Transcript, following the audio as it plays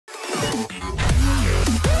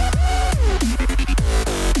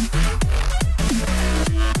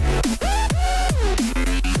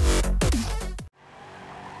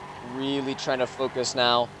Really trying to focus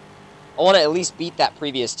now. I want to at least beat that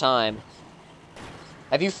previous time.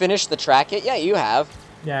 Have you finished the track yet? Yeah, you have.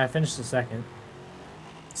 Yeah, I finished the second.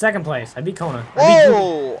 Second place. I beat Kona.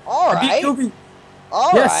 Oh, all right. I beat Gooby.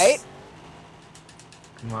 All right.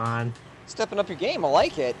 Come on. Stepping up your game. I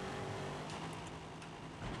like it.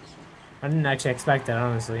 I didn't actually expect that,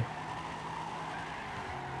 honestly.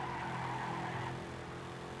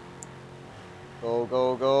 Go,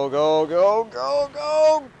 go, go, go, go, go,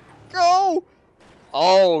 go, go!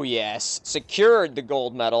 Oh, yes. Secured the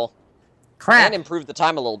gold medal. Crap! And improved the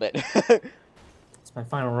time a little bit. It's my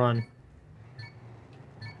final run.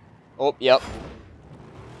 Oh, yep.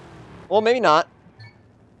 Well, maybe not.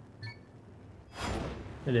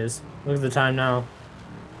 It is. Look at the time now.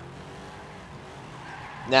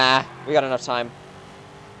 Nah, we got enough time.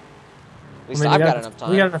 At least I've got enough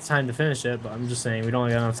time. We got enough time to finish it, but I'm just saying we don't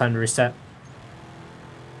got enough time to reset.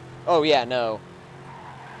 Oh, yeah, no.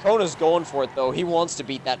 Kona's going for it, though. He wants to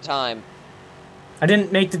beat that time. I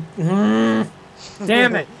didn't make the...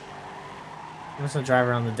 Damn it! I'm just gonna drive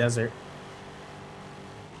around the desert.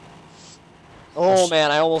 Oh,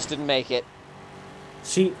 man, I almost didn't make it.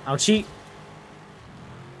 Cheat. I'll cheat.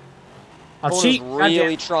 I'll Kona's cheat.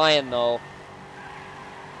 really trying, though.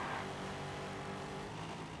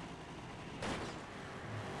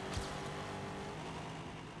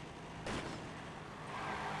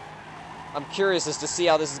 I'm curious as to see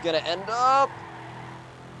how this is going to end up.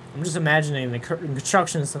 I'm just imagining the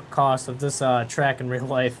construction cost of this track in real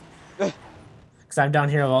life. Because I'm down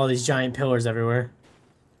here with all these giant pillars everywhere.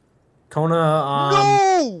 Kona,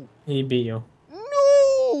 no! He beat you.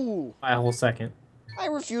 No! By a whole second. I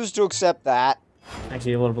refuse to accept that.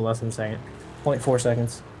 Actually, a little bit less than a second. 0.4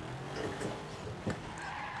 seconds.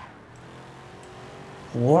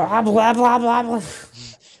 Blah, blah, blah, blah, blah.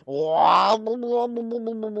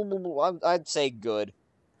 I'd say good.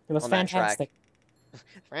 It was fantastic.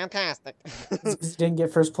 Fantastic. You didn't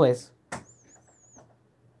get first place.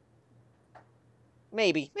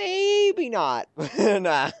 Maybe. Maybe not.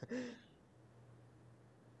 Nah.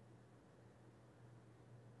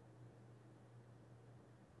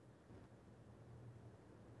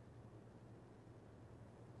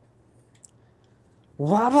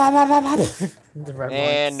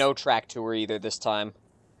 And no track tour either this time.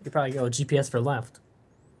 You probably go GPS for left.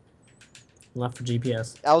 Left for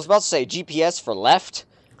GPS. I was about to say GPS for left.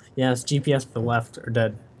 Yes, GPS for left or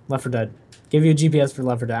dead. Left or dead. Give you a GPS for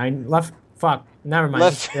left or dead. Left. Fuck. Never mind.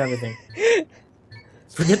 Left. Forget everything.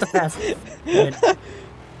 Forget the past.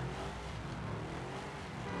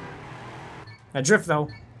 That drift though.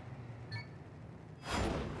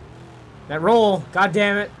 That roll. God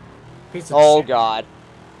damn it. Piece of shit. God.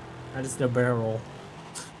 I just did a barrel roll.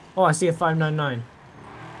 Oh, I see a 599.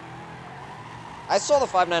 I saw the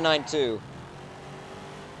 599 too.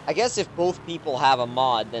 I guess if both people have a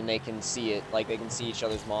mod, then they can see it. Like, they can see each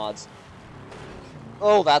other's mods.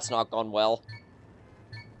 Oh, that's not gone well.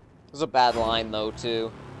 It was a bad line, though,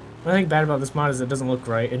 too. What I think bad about this mod is it doesn't look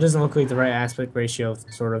right. It doesn't look like the right aspect ratio,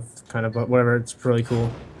 sort of, kind of, but whatever. It's really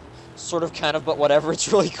cool. Sort of, kind of, but whatever.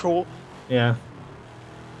 It's really cool. Yeah.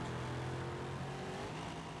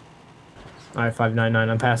 Alright, 599.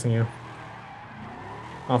 I'm passing you.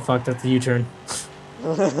 Oh, fuck. That's the U-turn.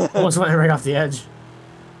 Almost went right off the edge.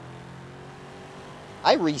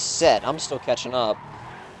 I reset. I'm still catching up.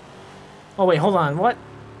 Oh, wait. Hold on. What?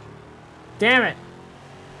 Damn it.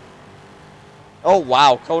 Oh,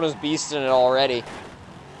 wow. Kona's beasting it already.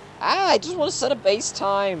 Ah, I just want to set a base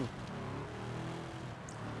time.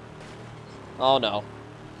 Oh, no.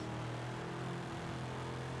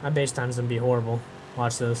 My base time's gonna be horrible.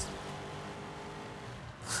 Watch this.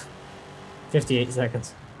 58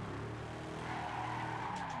 seconds.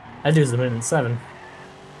 That dude's a minute and 7.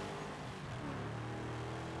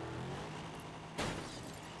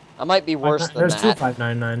 I might be worse than There's that. There's two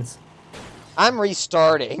 599s. I'm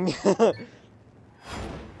restarting.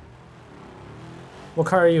 What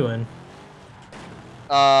car are you in?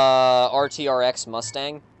 RTRX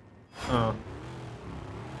Mustang. Oh.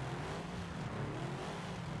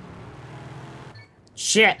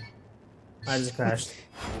 Shit! I just crashed.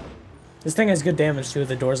 This thing has good damage too.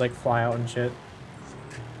 The doors like fly out and shit.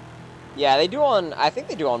 Yeah, they do on. I think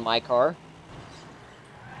they do on my car.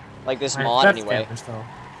 Like this mod, anyway. Damage, though.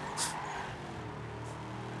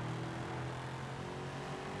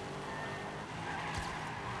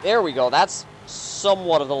 There we go. That's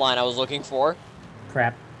somewhat of the line I was looking for.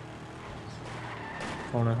 Crap.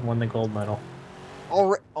 Kona won the gold medal.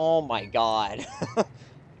 Oh my god.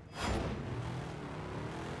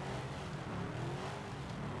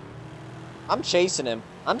 I'm chasing him.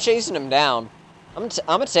 I'm chasing him down. I'm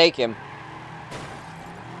gonna take him.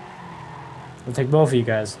 I'll take both of you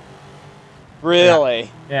guys.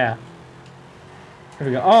 Really? Yeah. Here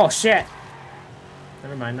we go. Oh, shit!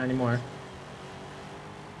 Never mind, not anymore.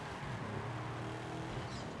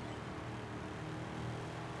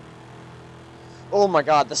 Oh my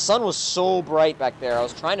god, the sun was so bright back there. I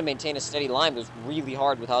was trying to maintain a steady line, but it was really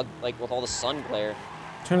hard without, like, with all the sun glare.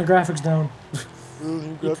 Turn the graphics down.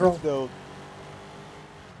 Graphics down.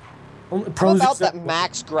 Only How pros about that accept-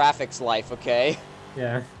 max graphics life, okay?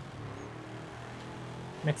 Yeah.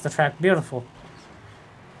 Makes the track beautiful.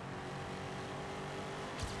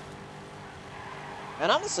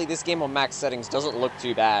 And honestly, this game on max settings doesn't look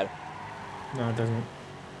too bad. No, it doesn't.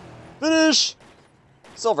 Finish!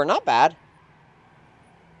 Silver, not bad.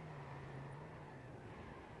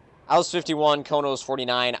 I was 51, Kono's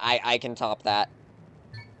 49. I can top that.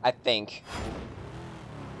 I think.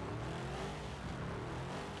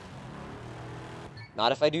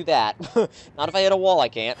 Not if I do that. Not if I hit a wall, I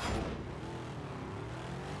can't.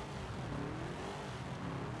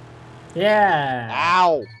 Yeah!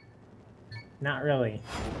 Ow! Not really.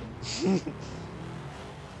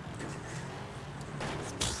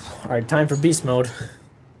 Alright, time for beast mode.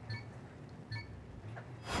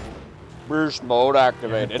 Beast mode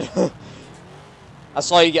activated. I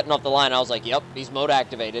saw you getting off the line. I was like, yep, beast mode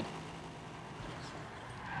activated.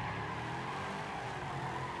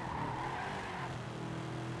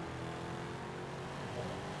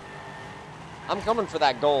 I'm coming for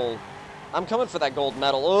that gold. I'm coming for that gold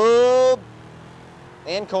medal. Oh!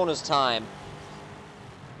 And Kona's time.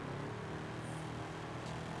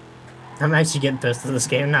 I'm actually getting pissed at this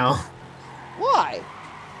game now. Why?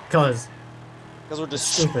 Because Because we're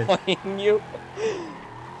Stupid. destroying you.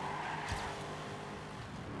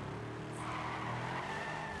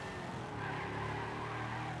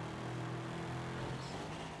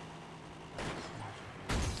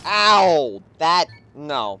 Ow! That...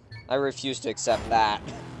 No. I refuse to accept that.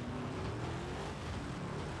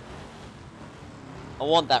 I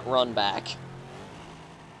want that run back.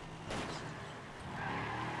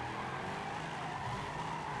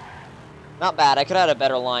 Not bad. I could have had a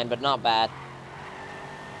better line, but not bad.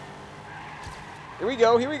 Here we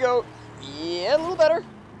go. Here we go. Yeah, a little better.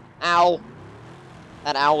 Ow.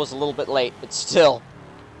 That ow was a little bit late, but still.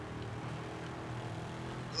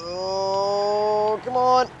 Oh, come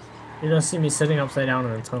on. you don't see me sitting upside down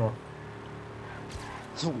in a tunnel.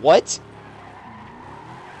 What?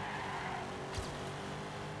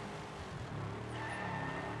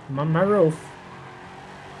 I'm on my roof.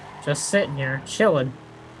 Just sitting here, chilling.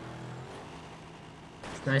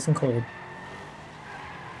 It's nice and cold.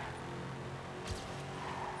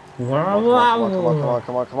 Come on, come on, come on, come on,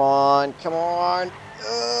 come on, come on, come on.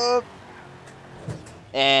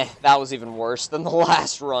 That was even worse than the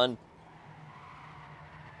last run.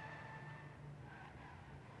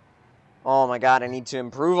 Oh my god, I need to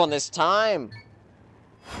improve on this time.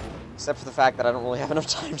 Except for the fact that I don't really have enough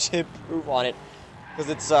time to improve on it.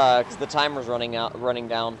 Because the timer's running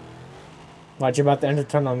down. Watch, you're about to enter the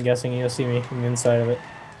tunnel, I'm guessing. You'll see me from the inside of it.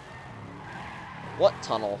 What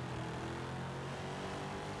tunnel?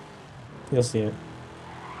 You'll see it.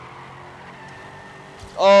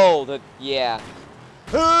 Oh, yeah.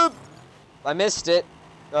 I missed it.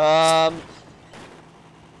 Then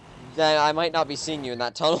I might not be seeing you in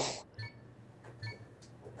that tunnel.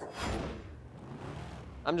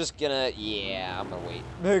 I'm just gonna, yeah, I'm gonna wait.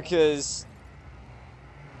 Because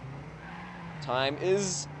time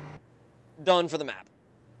is done for the map.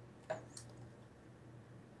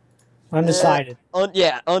 Undecided.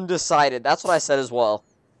 Yeah, undecided. That's what I said as well.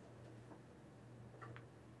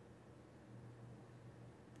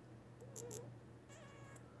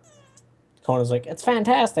 Kona's like, it's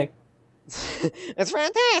fantastic. It's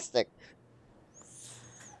fantastic.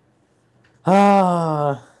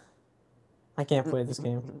 Ah, I can't play this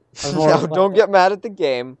game. No, don't get mad at the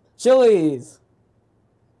game. Chili's.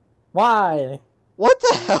 Why? What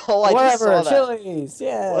the hell? I just saw Whatever. that. Chili's.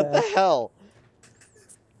 Yeah. What the hell?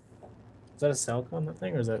 Is that a Cellcom on that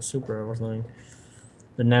thing, or is that Super or something?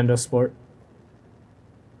 The Nando Sport.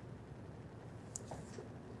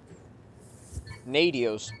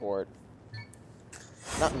 Nadio Sport.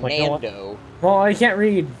 Not Like, you know what? Nando. Well, I can't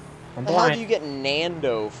read. I'm Where the hell blind. do you get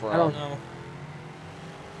Nando from? I don't know.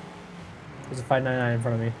 There's a 599 in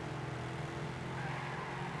front of me.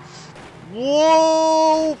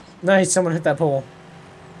 Whoa! Nice, someone hit that pole.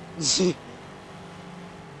 I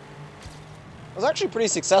was actually pretty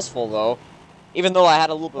successful though, even though I had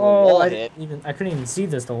a little bit of a wall hit. I couldn't even see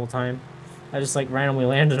this the whole time. I just like randomly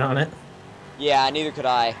landed on it. Yeah, neither could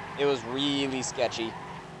I. It was really sketchy.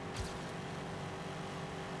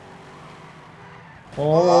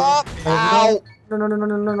 Oh, Ow! no, no, no, no,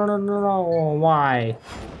 no, no, no, no, no, no, why?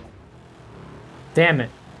 Damn it.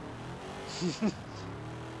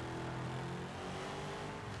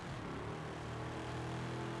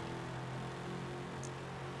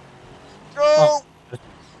 Oh, Go!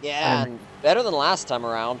 Yeah, and better than last time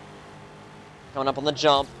around. Coming up on the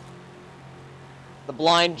jump. The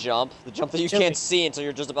blind jump. The jump that you can't see until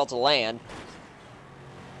you're just about to land.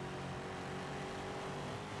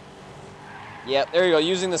 Yep, there you go,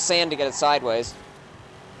 using the sand to get it sideways.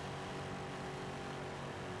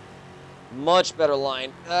 Much better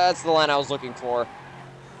line. That's the line I was looking for.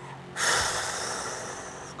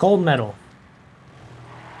 gold medal.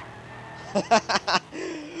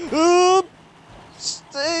 Oop!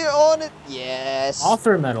 Stay on it. Yes.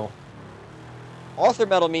 Author medal. Author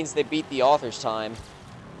medal means they beat the author's time.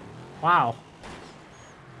 Wow.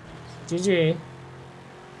 GG.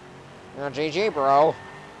 Oh, GG, bro.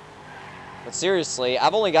 But seriously,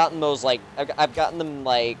 I've only gotten those, like, I've gotten them,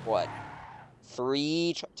 like, what?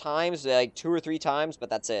 3 times? Like, 2 or 3 times, but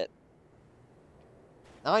that's it.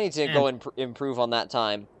 Now I need to go and improve on that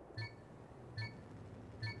time.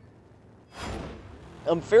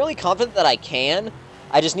 I'm fairly confident that I can.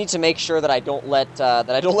 I just need to make sure that I don't let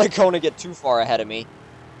Kona get too far ahead of me.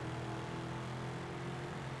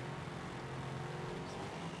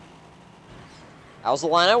 That was the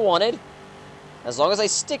line I wanted. As long as I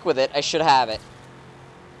stick with it, I should have it.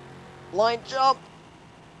 Line jump.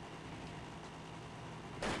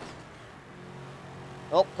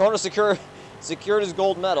 Oh, Kona secured his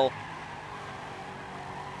gold medal.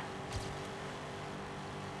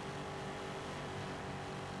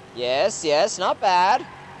 Yes, yes, not bad.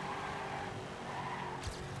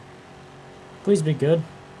 Please be good.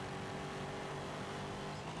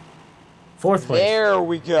 4th place. There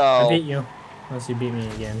we go. I beat you. Unless you beat me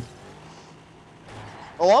again.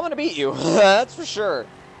 Oh, I'm gonna beat you. That's for sure.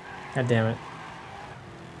 God damn it.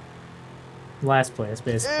 Last place,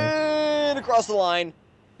 basically. And across the line.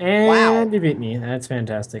 And wow. You beat me. That's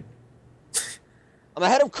fantastic. I'm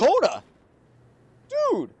ahead of Kona.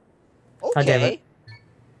 Dude. Okay. God damn it.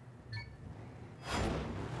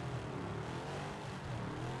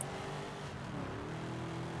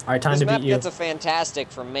 Alright, time to beat you. This map gets a fantastic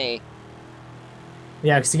from me.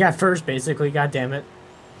 Yeah, because you got first, basically. God damn it.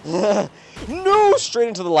 No! Straight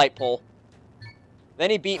into the light pole. Then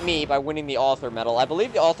he beat me by winning the author medal. I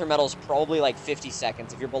believe the author medal is probably like 50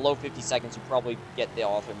 seconds. If you're below 50 seconds, you probably get the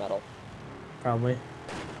author medal. Probably.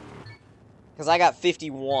 Because I got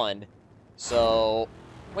 51. So...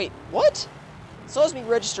 Wait, what? It still has me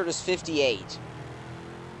registered as 58.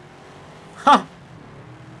 Ha!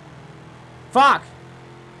 Fuck!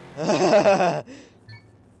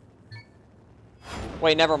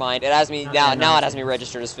 Wait, never mind. It has me... Now it has me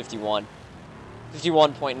registered as 51.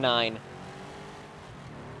 51.9.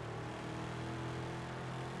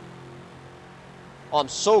 Oh, I'm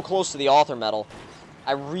so close to the author medal.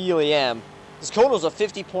 I really am. Because Kono's a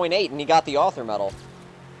 50.8 and he got the author medal.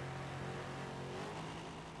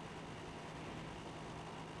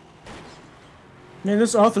 Man,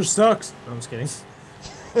 this author sucks. No, I'm just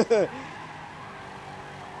kidding.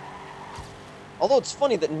 Although it's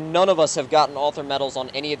funny that none of us have gotten author medals on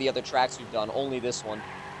any of the other tracks we've done, only this one.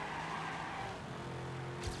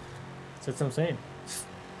 That's what I'm saying.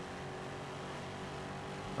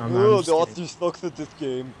 Oh, the author sucks at this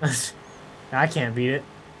game. I can't beat it.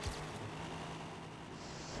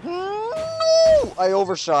 No! I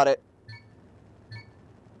overshot it.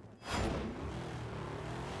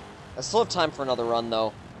 I still have time for another run,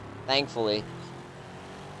 though. Thankfully.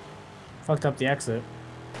 Fucked up the exit.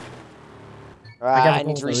 I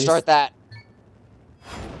need to restart that.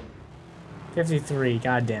 53,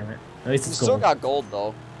 god damn it. At least it's gold. Still got gold,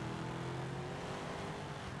 though.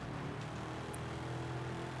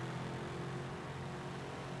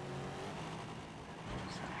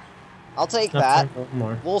 I'll take that. A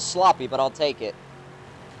little sloppy, but I'll take it.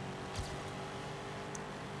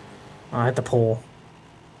 Oh, I hit the pole.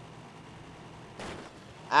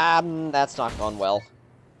 That's not gone well.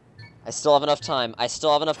 I still have enough time. I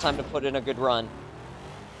still have enough time to put in a good run.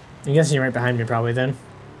 I'm guessing you're right behind me, probably, then.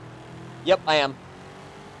 Yep, I am.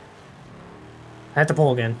 I hit the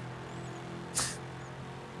pole again.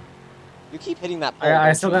 You keep hitting that pole.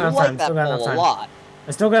 I still got enough time. Still got enough time. A lot.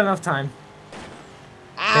 I still got enough time.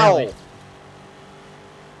 Ow! Barely.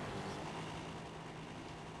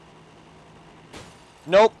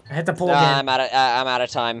 Nope. I hit the pole again. I'm out of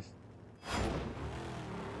time.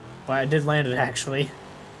 But I did land it, actually.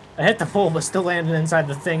 I hit the pole, but still landed inside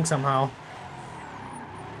the thing somehow.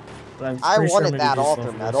 But I wanted that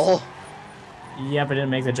author medal. Yep, I didn't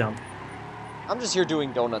make the jump. I'm just here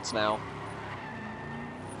doing donuts now.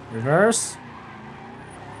 Reverse.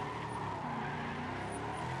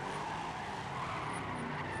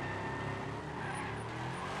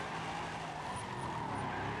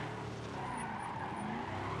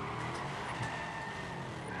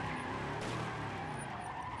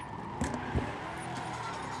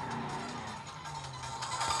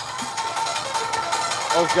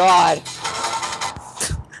 Oh God.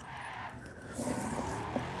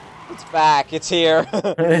 It's back. It's here.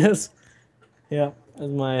 It is. Yeah,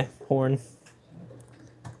 that's my horn.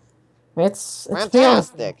 It's beautiful.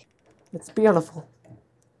 Fantastic. It's beautiful.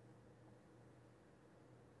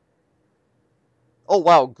 Oh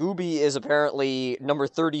wow, Gooby is apparently number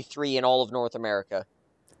 33 in all of North America.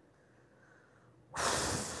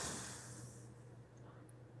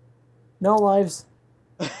 No lives.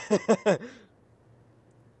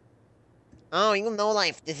 Oh, you know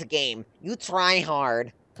life this game. You try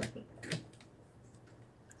hard.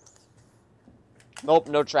 Nope,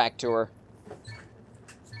 no track tour.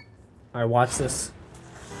 Alright, watch this.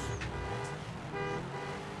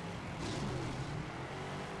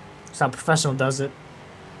 It's how professional does it.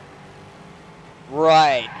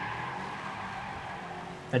 Right.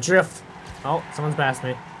 A drift. Oh, someone's passed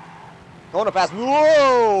me. Going to pass. Whoa!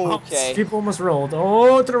 Oh, Okay. people almost rolled.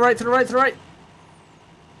 Oh, to the right, to the right, to the right.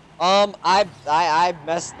 I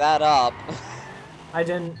messed that up. I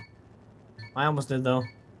didn't. I almost did though.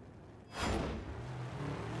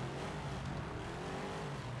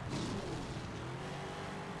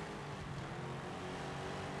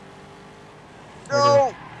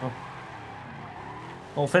 No! Oh.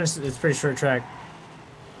 Well, finish. It's a pretty short track.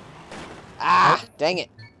 Ah, dang it.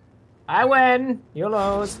 I win. You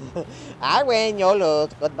lose. I win, you lose.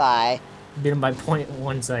 Goodbye. Beat him by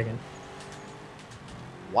 0.1 second.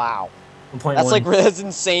 Wow. 1.1. That's like, that's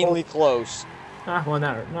insanely close. Ah, well,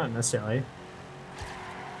 not necessarily.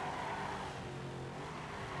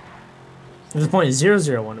 There's a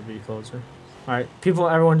 .001 to be closer. Alright,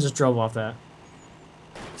 everyone just drove off that.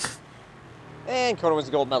 And Kona wins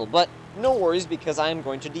the gold medal, but no worries because I'm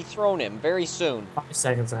going to dethrone him very soon. 5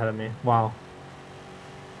 seconds ahead of me. Wow.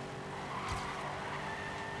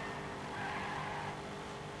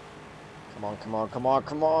 Come on, come on, come on,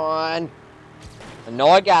 come on. I know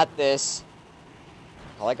I got this.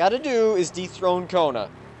 All I gotta do is dethrone Kona,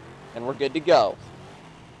 and we're good to go.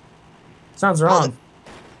 Sounds wrong.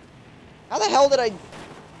 How the hell did I...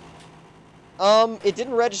 it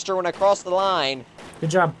didn't register when I crossed the line.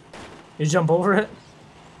 Good job. You jump over it?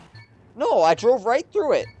 No, I drove right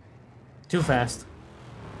through it. Too fast.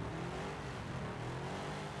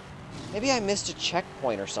 Maybe I missed a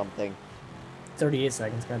checkpoint or something. 38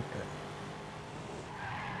 seconds. God damn it.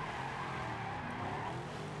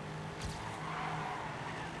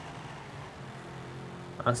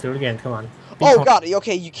 Let's do it again. Come on. Oh, God.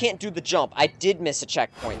 Okay, you can't do the jump. I did miss a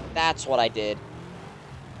checkpoint. That's what I did.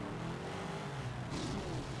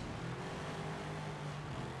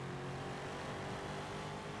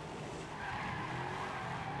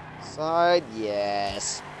 Side,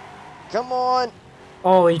 yes. Come on.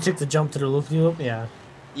 Oh, you took the jump to the loop-de-loop? Yeah.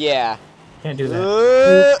 Yeah. Can't do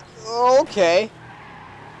that. Okay.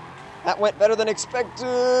 That went better than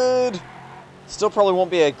expected. Still probably won't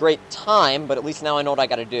be a great time, but at least now I know what I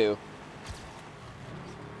gotta do.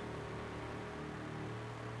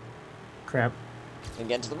 Crap. And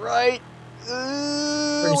get to the right. Away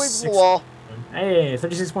from the 36. wall. Hey,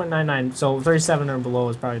 36.99. So 37 or below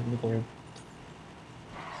is probably the goal.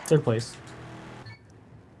 Third place.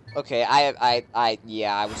 Okay,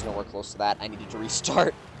 yeah, I was nowhere close to that. I needed to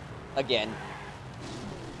restart again.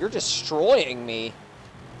 You're destroying me.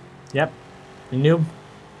 Yep. You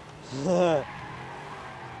noob.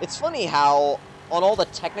 It's funny how on all the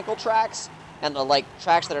technical tracks and the like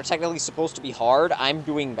tracks that are technically supposed to be hard, I'm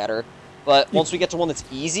doing better. But once we get to one that's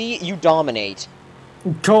easy, you dominate.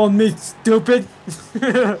 You calling me stupid?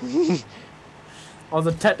 All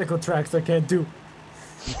the technical tracks I can't do.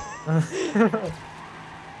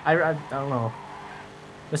 I don't know.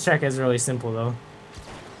 This track is really simple though.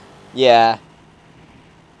 Yeah.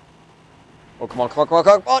 Oh, come on, come on, come on,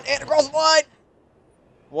 come on, and across the line!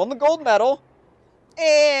 Won the gold medal.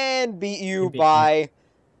 And beat you by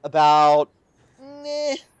about...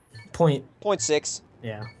 Point. 0.6.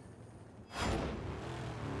 Yeah.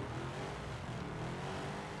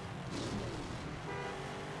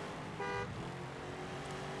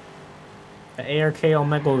 The ARK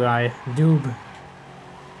Omega guy, Doob,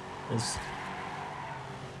 is...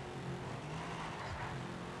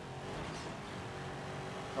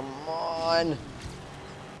 Come on.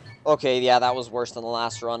 Okay, yeah, that was worse than the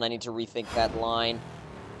last run. I need to rethink that line.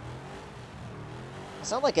 I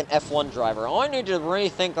sound like an F1 driver. Oh, I need to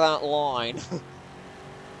rethink that line.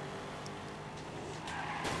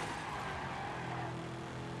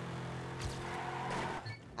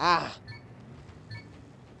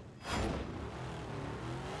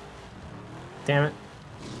 Damn it.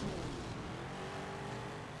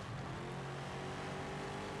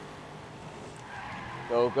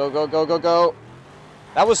 Go, go, go, go, go, go.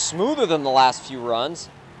 That was smoother than the last few runs.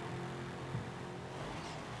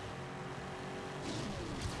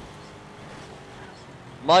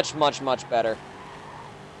 Much, much, much better.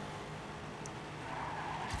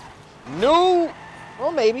 No!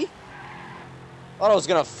 Well, maybe. Thought I was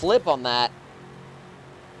gonna flip on that.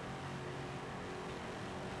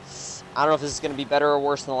 I don't know if this is gonna be better or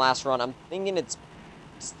worse than the last run. I'm thinking it's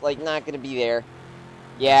like not gonna be there.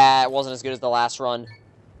 Yeah, it wasn't as good as the last run.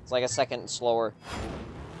 It's like a second slower.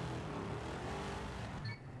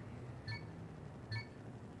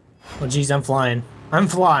 Oh, geez, I'm flying. I'm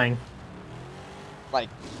flying. Like,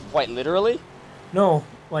 quite literally? No,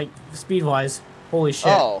 like, speed-wise. Holy shit.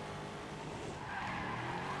 Oh.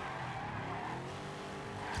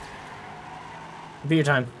 Beat your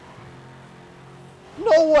time.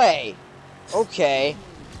 No way! Okay.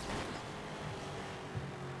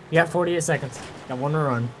 You got 48 seconds. Got one to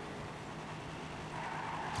run.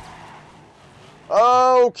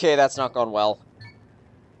 Okay, that's not gone well.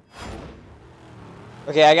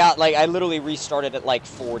 Okay, I literally restarted at like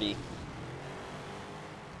 40.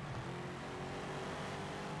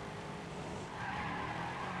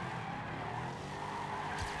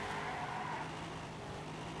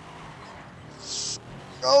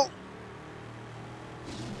 Go!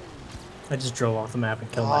 I just drove off the map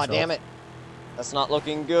and killed myself. Aw, damn it. That's not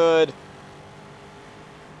looking good.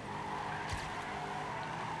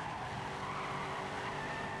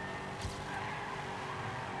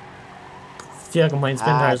 I feel like I'm playing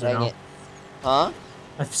spin tires right dang now. it. Huh?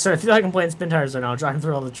 I feel like I'm playing spin tires right now, driving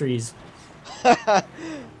through all the trees. Where did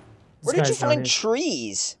you guy's down find here.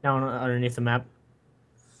 trees? Down underneath the map.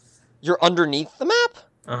 You're underneath the map?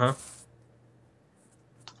 Uh-huh.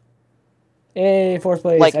 Hey, fourth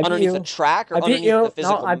place. Like I beat underneath you. the track or I beat underneath you. the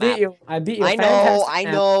physical No, I map? beat you. I beat you. I know, I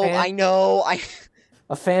know, I know.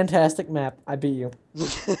 A fantastic map. I beat you.